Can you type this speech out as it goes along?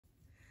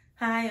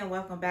Hi and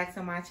welcome back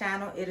to my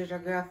channel. It is your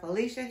girl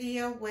Felicia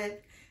here with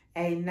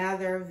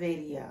another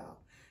video.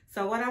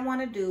 So what I want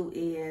to do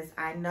is,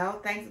 I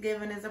know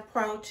Thanksgiving is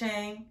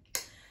approaching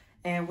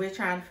and we're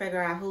trying to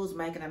figure out who's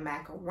making a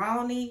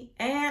macaroni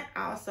and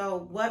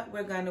also what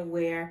we're going to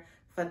wear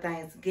for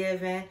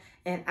Thanksgiving.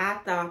 And I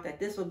thought that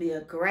this would be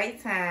a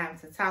great time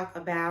to talk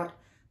about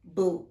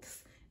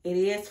boots. It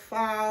is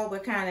fall, we're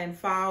kind of in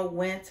fall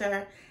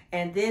winter,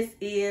 and this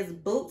is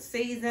boot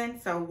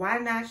season. So why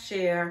not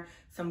share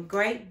some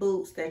great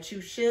boots that you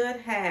should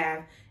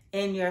have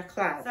in your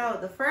closet. So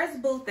the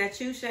first boot that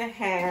you should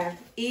have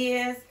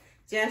is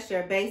just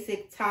your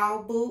basic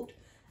tall boot.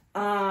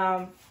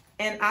 And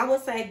I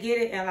would say get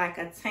it in like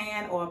a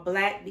tan or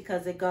black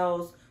because it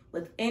goes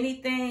with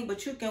anything,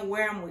 but you can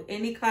wear them with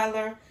any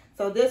color.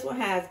 So this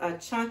one has a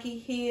chunky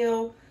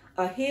heel.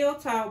 A heel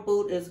tall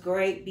boot is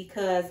great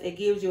because it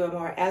gives you a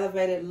more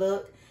elevated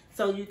look,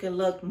 so you can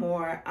look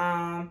more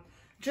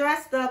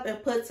dressed up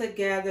and put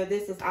together.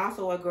 This is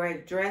also a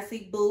great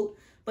dressy boot,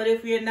 but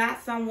if you're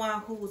not someone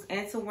who's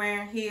into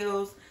wearing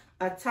heels,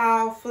 a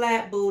tall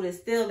flat boot is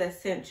still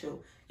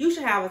essential. You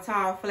should have a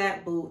tall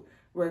flat boot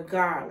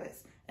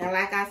regardless. And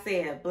like I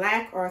said,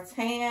 black or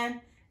tan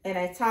and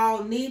a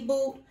tall knee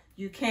boot,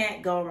 you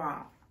can't go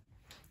wrong.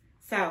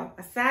 So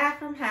aside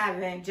from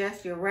having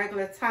just your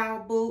regular tall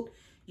boot,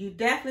 you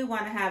definitely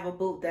want to have a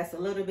boot that's a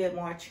little bit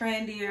more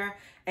trendier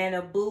and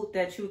a boot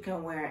that you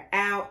can wear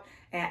out.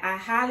 And I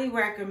highly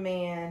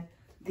recommend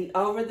the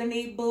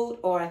over-the-knee boot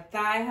or a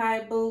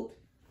thigh-high boot.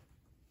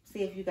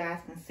 See if you guys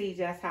can see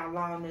just how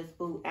long this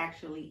boot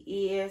actually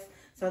is.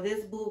 So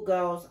this boot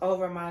goes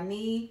over my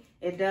knee.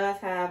 It does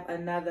have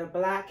another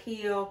block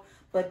heel,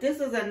 but this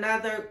is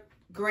another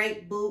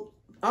great boot.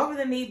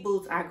 Over-the-knee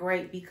boots are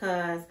great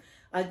because,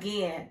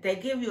 again, they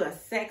give you a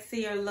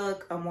sexier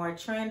look, a more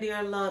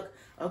trendier look.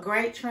 A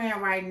great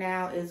trend right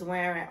now is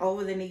wearing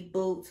over-the-knee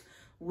boots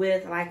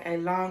with like a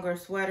longer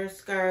sweater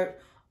skirt,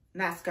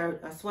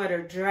 a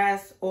sweater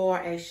dress or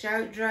a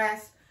shirt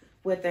dress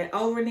with an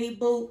over-knee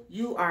boot.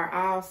 You are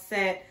all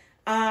set.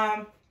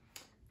 I'm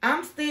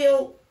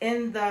still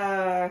in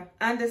the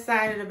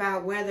undecided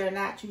about whether or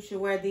not you should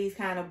wear these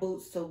kind of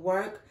boots to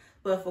work.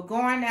 But for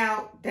going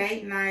out,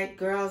 date night,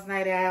 girls'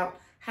 night out,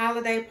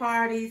 holiday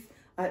parties,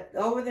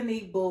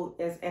 over-the-knee boot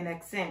is an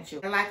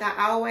essential. And like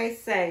I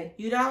always say,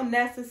 you don't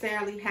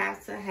necessarily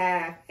have to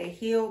have a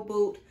heel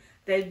boot.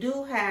 They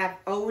do have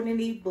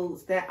over-the-knee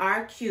boots that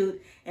are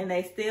cute and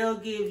they still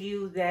give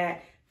you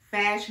that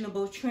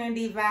fashionable,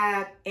 trendy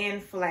vibe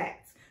in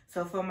flats.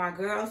 So for my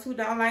girls who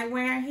don't like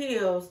wearing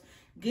heels,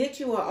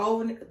 get you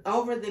an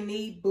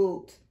over-the-knee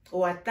boot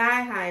or a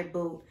thigh-high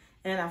boot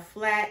and a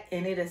flat,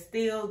 and it'll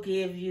still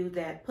give you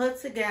that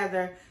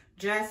put-together,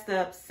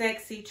 dressed-up,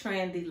 sexy,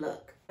 trendy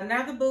look.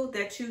 Another boot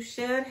that you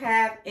should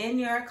have in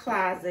your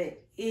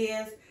closet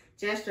is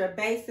just your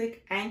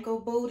basic ankle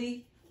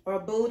booty or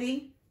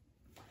booty.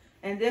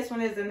 And this one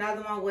is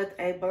another one with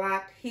a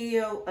blocked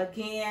heel.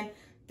 Again,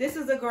 this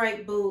is a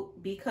great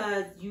boot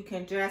because you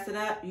can dress it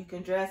up, you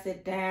can dress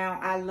it down.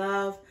 I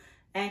love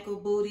ankle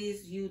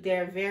booties.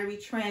 They're very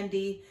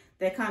trendy.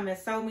 They come in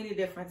so many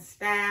different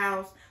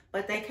styles,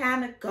 but they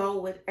kind of go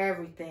with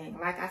everything.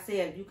 Like I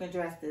said, you can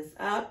dress this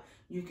up,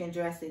 you can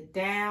dress it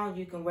down,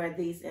 you can wear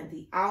these in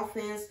the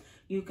office,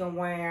 you can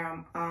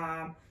wear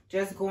them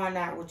just going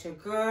out with your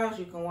girls,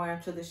 you can wear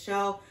them to the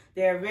show.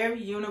 They're a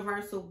very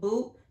universal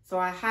boot. So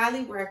I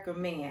highly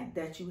recommend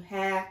that you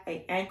have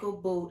an ankle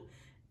boot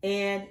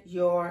in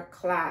your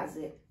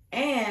closet.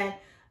 And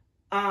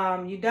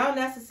you don't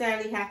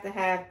necessarily have to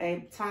have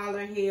a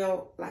taller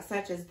heel like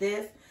such as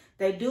this.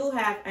 They do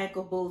have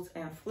ankle boots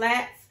in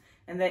flats,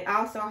 and they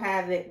also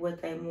have it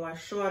with a more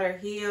shorter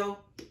heel.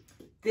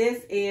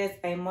 This is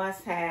a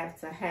must-have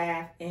to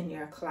have in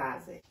your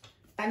closet.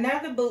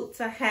 Another boot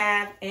to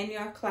have in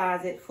your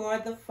closet for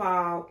the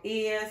fall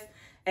is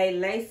a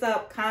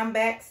lace-up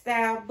combat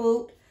style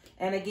boot.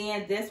 And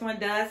again, this one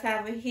does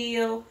have a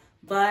heel,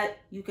 but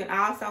you can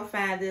also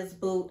find this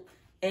boot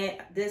and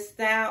this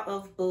style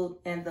of boot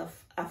in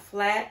a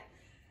flat.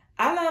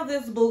 I love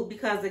this boot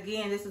because,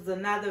 again, this is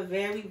another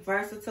very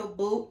versatile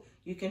boot.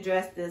 You can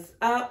dress this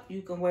up,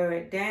 you can wear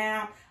it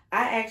down.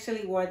 I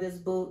actually wore this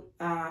boot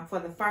for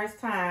the first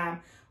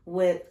time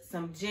with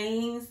some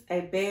jeans,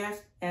 a bear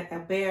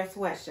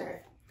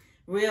sweatshirt.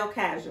 Real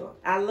casual.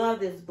 I love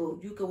this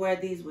boot. You can wear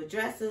these with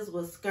dresses,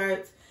 with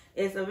skirts.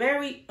 It's a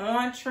very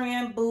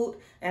on-trend boot,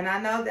 and I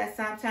know that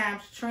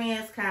sometimes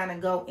trends kind of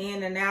go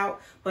in and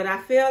out, but I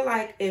feel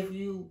like if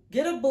you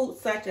get a boot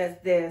such as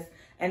this,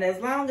 and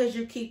as long as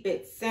you keep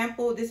it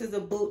simple, this is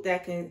a boot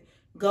that can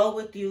go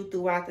with you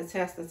throughout the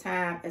test of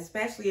time,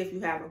 especially if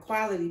you have a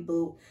quality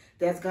boot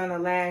that's going to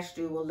last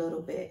you a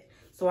little bit.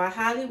 So I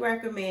highly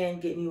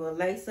recommend getting you a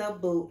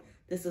lace-up boot.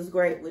 This is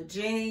great with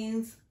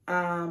jeans,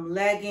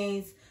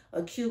 leggings,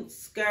 a cute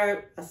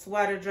skirt, a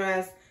sweater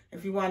dress.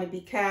 If you want to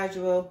be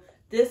casual,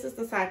 this is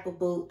the type of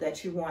boot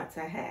that you want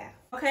to have.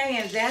 Okay,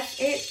 and that's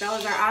it.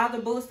 Those are all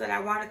the boots that I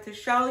wanted to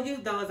show you.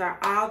 Those are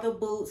all the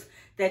boots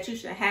that you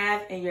should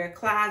have in your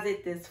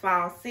closet this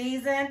fall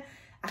season.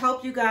 I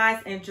hope you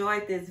guys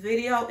enjoyed this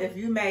video. If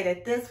you made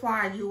it this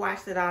far and you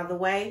watched it all the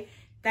way,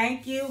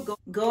 thank you.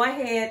 Go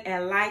ahead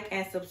and like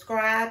and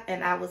subscribe,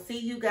 and I will see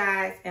you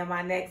guys in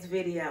my next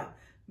video.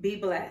 Be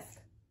blessed.